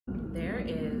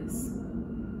There is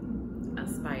a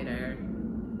spider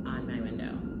on my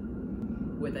window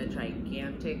with a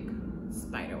gigantic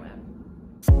spider web.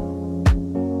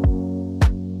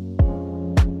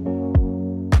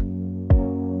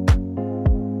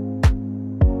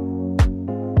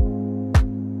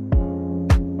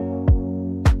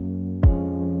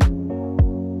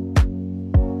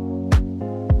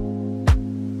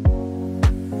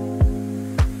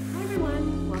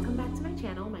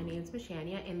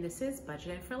 And this is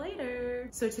Budgeted for Later.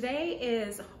 So today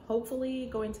is hopefully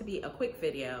going to be a quick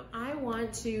video. I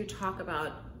want to talk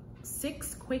about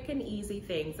 6 quick and easy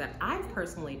things that I've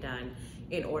personally done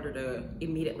in order to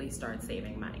immediately start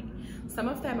saving money. Some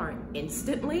of them are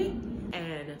instantly,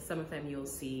 and some of them you'll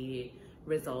see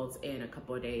results in a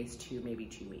couple of days to maybe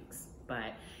 2 weeks.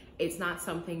 But it's not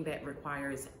something that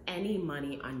requires any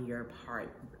money on your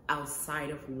part outside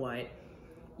of what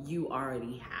you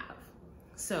already have.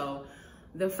 So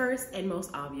the first and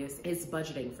most obvious is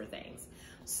budgeting for things.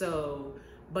 So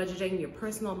budgeting your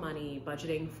personal money,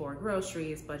 budgeting for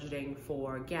groceries, budgeting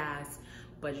for gas,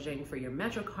 budgeting for your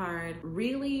Metro card,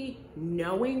 really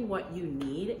knowing what you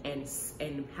need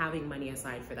and having money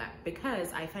aside for that.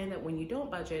 Because I find that when you don't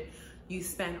budget, you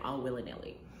spend all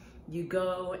willy-nilly. You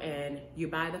go and you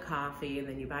buy the coffee, and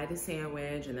then you buy the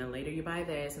sandwich, and then later you buy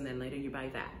this, and then later you buy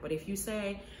that. But if you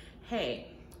say, hey,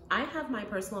 I have my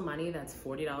personal money that's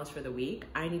 $40 for the week.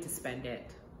 I need to spend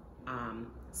it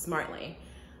smartly.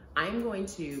 I'm going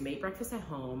to make breakfast at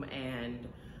home, and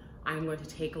I'm going to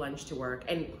take lunch to work.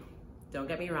 And don't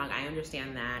get me wrong, I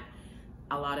understand that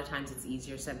a lot of times it's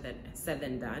easier said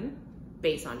than done,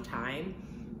 based on time,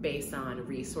 based on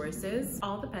resources.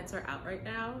 All the pets are out right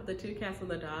now, the 2 cats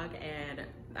and the dog, and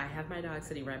I have my dog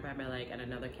sitting right by my leg, and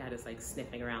another cat is like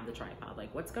sniffing around the tripod,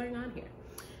 like, what's going on here?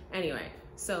 Anyway,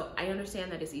 so I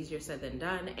understand that it's easier said than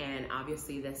done, and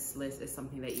obviously this list is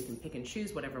something that you can pick and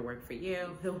choose, whatever worked for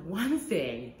you. The one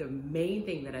thing, the main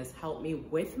thing that has helped me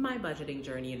with my budgeting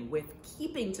journey and with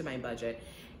keeping to my budget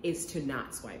is to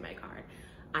not swipe my card.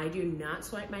 I do not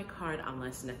swipe my card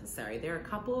unless necessary. There are a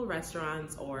couple of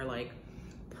restaurants or like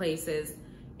places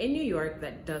in New York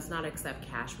that does not accept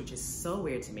cash, which is so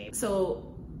weird to me.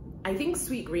 So I think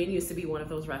Sweet Green used to be one of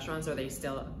those restaurants, or they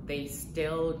still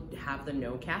have the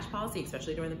no cash policy,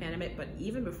 especially during the pandemic. But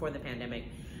even before the pandemic,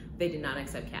 they did not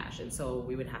accept cash, and so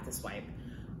we would have to swipe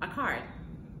a card.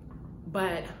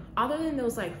 But other than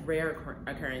those like rare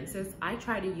occurrences, I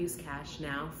try to use cash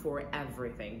now for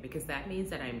everything, because that means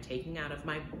that I'm taking out of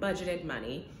my budgeted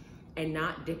money and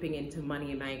not dipping into money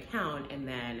in my account and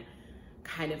then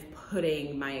kind of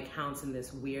putting my accounts in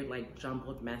this weird like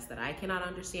jumbled mess that I cannot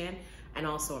understand. And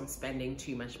also I'm spending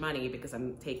too much money because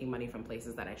I'm taking money from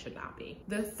places that I should not be.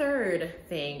 The third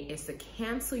thing is to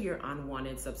cancel your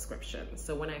unwanted subscriptions.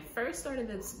 So when I first started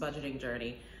this budgeting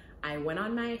journey, I went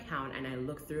on my account and I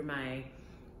looked through my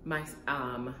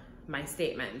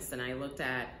statements, and I looked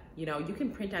at, you know, you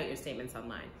can print out your statements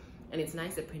online, and it's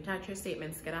nice to print out your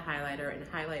statements, get a highlighter and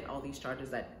highlight all these charges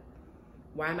that,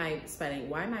 why am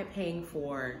I paying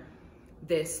for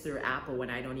this through Apple when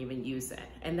I don't even use it?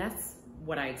 And that's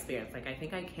what I experienced. Like, I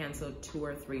think I canceled 2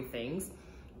 or 3 things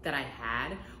that I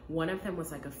had. One of them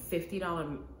was like a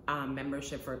 $50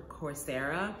 membership for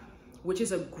Coursera, which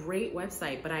is a great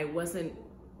website, but I wasn't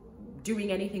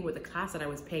doing anything with the class that I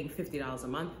was paying $50 a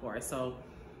month for. So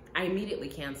I immediately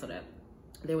canceled it.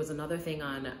 There was another thing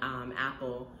on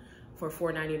Apple for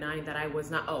 $4.99 that I was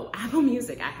not, Apple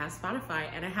Music. I have Spotify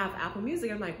and I have Apple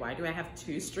Music. I'm like, why do I have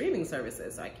 2 streaming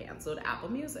services? So I canceled Apple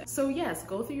Music. So yes,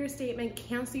 go through your statement,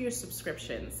 cancel your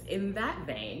subscriptions. In that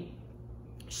vein,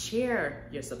 share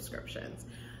your subscriptions.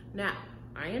 Now,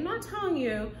 I am not telling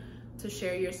you to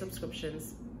share your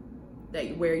subscriptions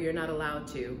where you're not allowed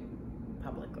to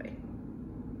publicly,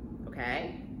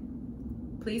 okay?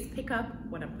 Please pick up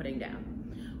what I'm putting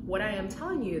down. What I am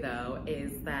telling you though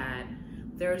is that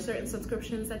there are certain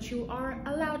subscriptions that you are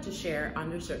allowed to share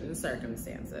under certain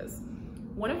circumstances.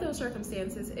 One of those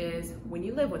circumstances is when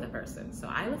you live with a person. So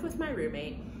I live with my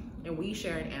roommate and we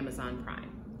share an Amazon Prime.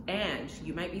 And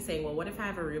you might be saying, well, what if I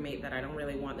have a roommate that I don't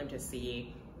really want them to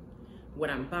see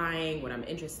what I'm buying, what I'm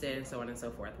interested in, so on and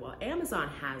so forth? Well, Amazon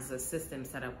has a system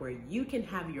set up where you can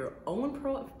have your own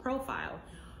profile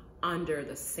under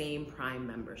the same Prime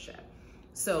membership.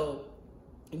 So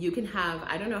you can have,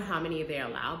 I don't know how many they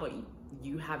allow, but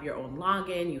you have your own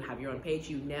login, you have your own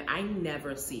page. I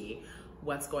never see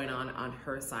what's going on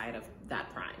her side of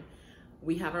that Prime.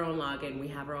 We have our own login, we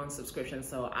have our own subscription.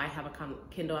 So I have a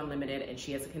Kindle Unlimited and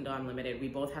she has a Kindle Unlimited. We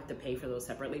both have to pay for those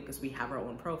separately because we have our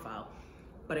own profile.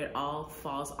 but it all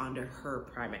falls under her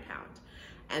Prime account.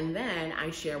 And then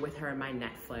I share with her my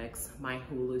Netflix, my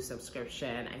Hulu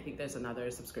subscription. I think there's another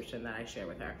subscription that I share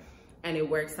with her. And it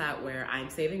works out where I'm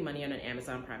saving money on an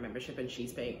Amazon Prime membership and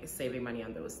she's saving money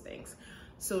on those things.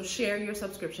 So share your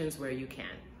subscriptions where you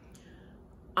can.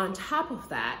 On top of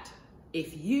that,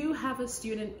 if you have a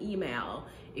student email,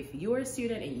 if you're a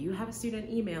student and you have a student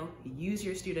email, use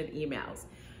your student emails.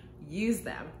 Use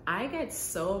them. I get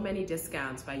so many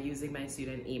discounts by using my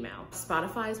student email.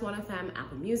 Spotify is one of them.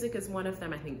 Apple Music is one of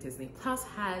them. I think Disney Plus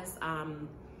has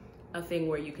a thing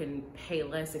where you can pay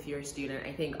less if you're a student.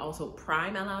 I think also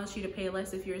Prime allows you to pay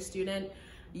less if you're a student.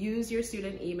 Use your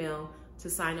student email to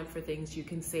sign up for things. You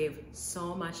can save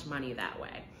so much money that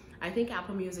way. I think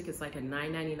Apple Music is like a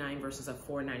 $9.99 versus a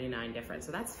 $4.99 difference.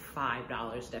 So that's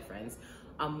 $5 difference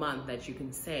a month that you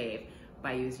can save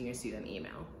by using your student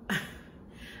email.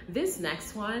 This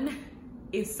next one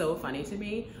is so funny to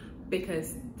me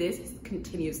because this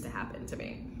continues to happen to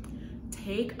me.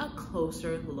 Take a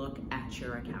closer look at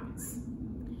your accounts.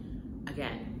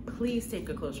 Again, please take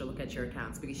a closer look at your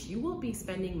accounts because you will be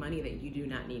spending money that you do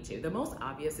not need to. The most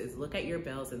obvious is look at your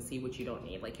bills and see what you don't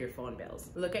need, like your phone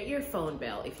bills. Look at your phone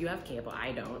bill. If you have cable,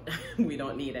 I don't, we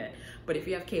don't need it. But if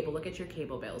you have cable, look at your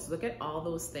cable bills. Look at all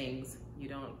those things you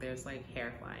don't, there's like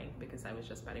hair flying because I was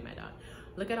just petting my dog.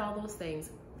 Look at all those things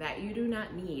that you do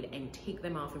not need and take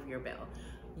them off of your bill.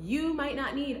 You might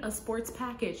not need a sports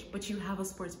package, but you have a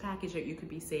sports package that you could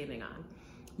be saving on.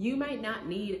 You might not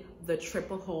need the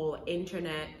triple hole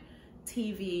internet,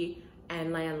 TV,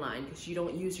 and landline because you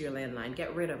don't use your landline.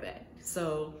 Get rid of it.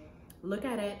 So look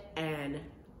at it and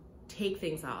take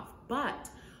things off. But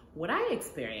what I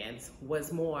experienced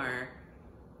was more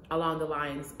along the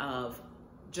lines of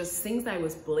just things that I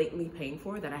was blatantly paying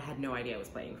for that I had no idea I was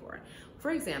paying for.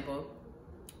 For example,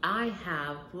 I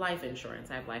have life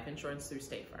insurance. I have life insurance through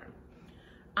State Farm.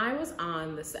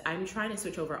 I'm trying to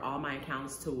switch over all my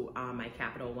accounts to my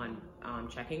Capital One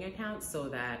checking account so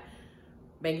that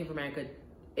Bank of America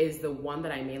is the one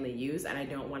that I mainly use, and I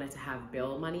don't want it to have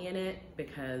bill money in it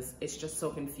because it's just so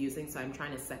confusing. So I'm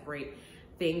trying to separate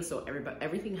things so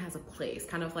everything has a place.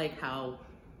 Kind of like how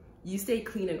you stay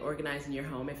clean and organized in your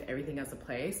home if everything has a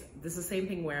place. This is the same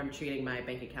thing where I'm treating my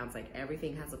bank accounts like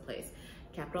everything has a place.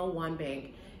 Capital One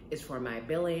Bank is for my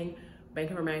billing.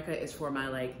 Bank of America is for my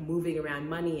like moving around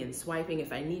money and swiping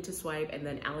if I need to swipe, and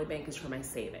then Ally Bank is for my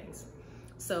savings.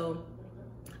 So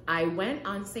I went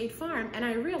on State Farm and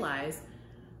I realized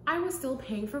I was still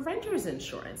paying for renter's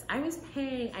insurance. I was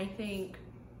paying, I think,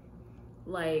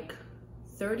 like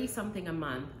 30 something a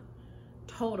month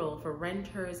total for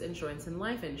renter's insurance and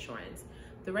life insurance.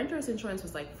 The renter's insurance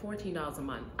was like $14 a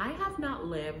month. I have not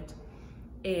lived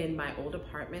in my old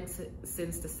apartment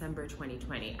since December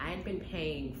 2020. I had been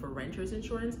paying for renter's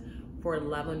insurance for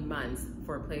 11 months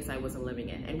for a place I wasn't living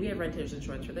in. And we have renter's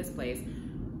insurance for this place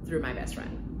through my best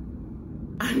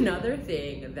friend. Another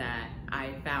thing that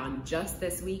I found just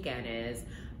this weekend is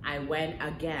I went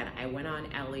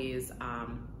on Ellie's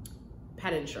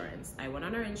pet insurance. I went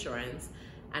on her insurance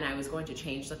and I was going to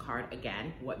change the card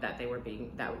again, that they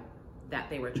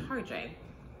were charging.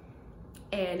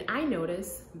 And I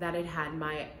noticed that it had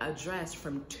my address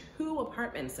from 2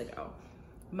 apartments ago,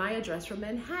 my address from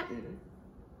Manhattan.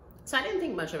 So I didn't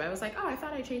think much of it. I was like, oh, I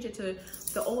thought I changed it to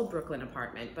the old Brooklyn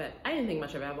apartment, but I didn't think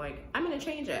much of it. I'm like, I'm gonna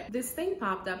change it. This thing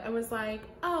popped up and was like,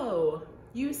 oh,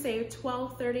 you saved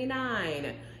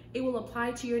 $12.39. It will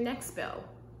apply to your next bill.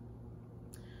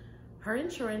 Her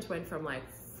insurance went from like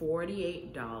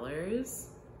 $48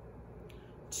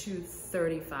 to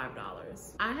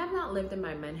 $35. I have not lived in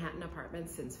my Manhattan apartment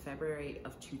since February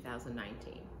of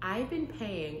 2019. I've been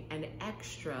paying an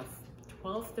extra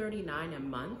 $12.39 a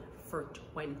month for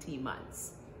 20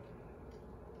 months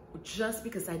just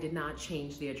because I did not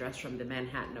change the address from the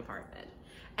Manhattan apartment.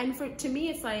 And to me,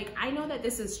 it's like, I know that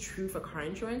this is true for car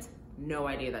insurance, no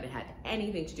idea that it had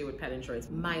anything to do with pet insurance.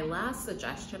 My last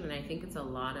suggestion, and I think it's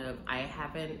I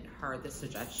haven't heard this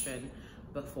suggestion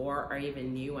before or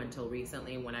even knew until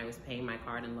recently when I was paying my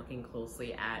card and looking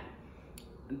closely at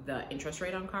the interest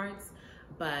rate on cards,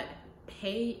 but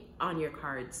pay on your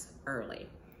cards early.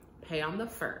 Pay on the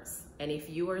 1st. And if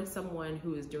you are someone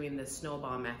who is doing the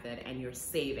snowball method and you're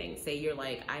saving, say you're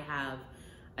like, I have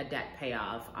a debt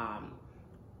payoff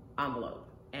envelope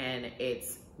and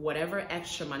it's whatever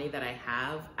extra money that I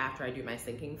have after I do my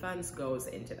sinking funds goes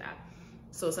into that.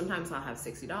 So sometimes I'll have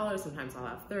 $60, sometimes I'll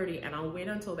have $30, and I'll wait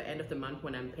until the end of the month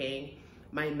when I'm paying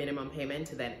my minimum payment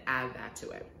to then add that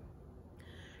to it.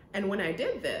 And when I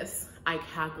did this, I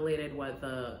calculated what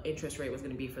the interest rate was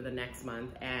gonna be for the next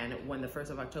month, and when the 1st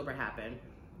of October happened,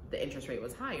 the interest rate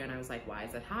was higher, and I was like, why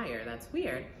is it higher? That's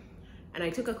weird. And I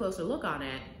took a closer look on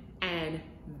it, and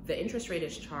the interest rate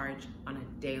is charged on a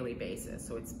daily basis.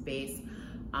 So it's based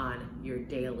on your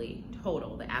daily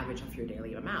total, the average of your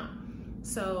daily amount.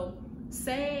 So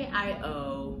say I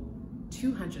owe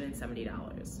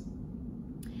 $270.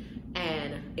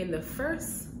 And in the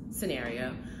first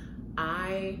scenario,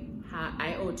 I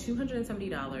owe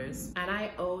 $270, and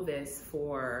I owe this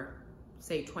for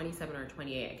say 27 or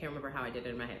 28, I can't remember how I did it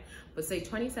in my head, but say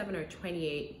 27 or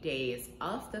 28 days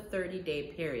of the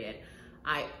 30-day period,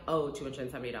 I owe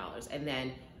 $270. And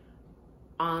then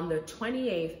on the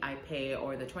 28th I pay,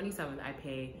 or the 27th I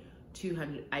pay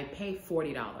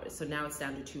 $40. So now it's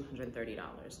down to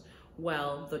 $230.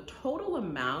 Well, the total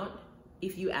amount,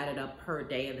 if you add it up per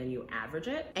day and then you average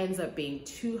it, ends up being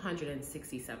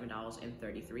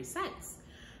 $267.33.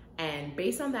 And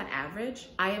based on that average,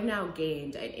 I have now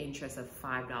gained an interest of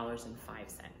 $5.05.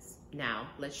 Now,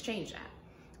 let's change that.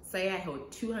 Say I owe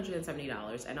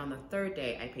 $270, and on the third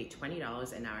day, I paid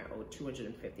 $20, and now I owe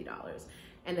 $250.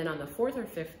 And then on the fourth or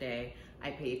fifth day,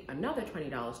 I paid another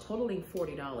 $20, totaling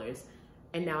 $40,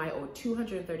 and now I owe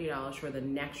 $230 for the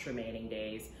next remaining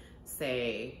days,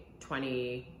 say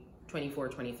 24,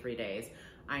 23 days.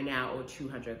 I now owe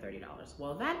 $230.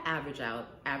 Well, that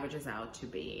averages out to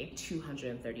be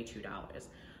 $232.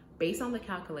 Based on the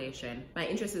calculation, my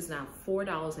interest is now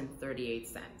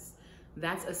 $4.38.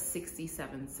 That's a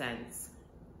 67 cents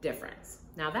difference.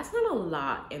 Now, that's not a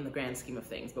lot in the grand scheme of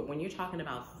things, but when you're talking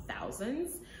about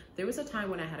thousands, there was a time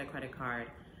when I had a credit card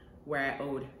where I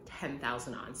owed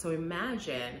 $10,000 on. So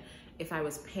imagine if I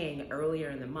was paying earlier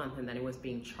in the month and then it was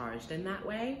being charged in that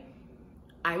way,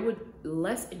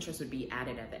 less interest would be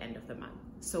added at the end of the month.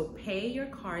 So pay your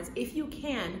cards, if you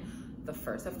can, the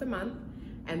first of the month,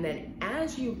 and then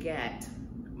as you get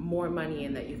more money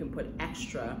in that you can put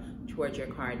extra towards your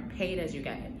card, pay it as you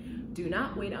get it. Do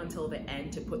not wait until the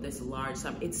end to put this large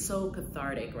sum. It's so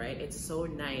cathartic, right? It's so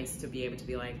nice to be able to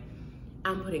be like,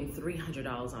 I'm putting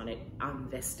 $300 on it on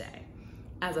this day,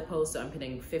 as opposed to I'm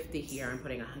putting 50 here, I'm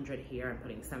putting 100 here, I'm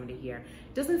putting 70 here.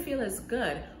 It doesn't feel as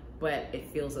good, but it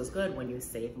feels as good when you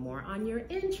save more on your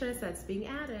interest that's being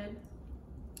added.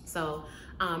 So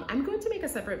I'm going to make a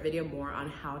separate video more on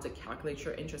how to calculate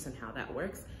your interest and how that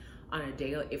works on a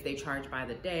daily, if they charge by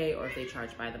the day or if they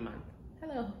charge by the month.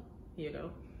 Hello, here you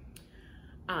go.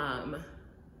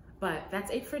 But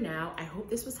that's it for now. I hope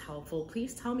this was helpful.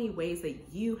 Please tell me ways that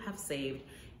you have saved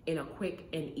in a quick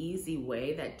and easy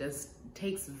way that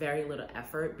takes very little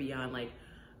effort beyond like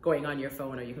going on your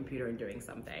phone or your computer and doing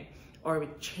something, or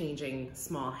changing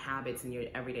small habits in your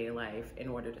everyday life in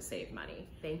order to save money.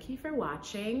 Thank you for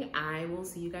watching. I will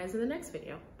see you guys in the next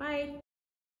video. Bye.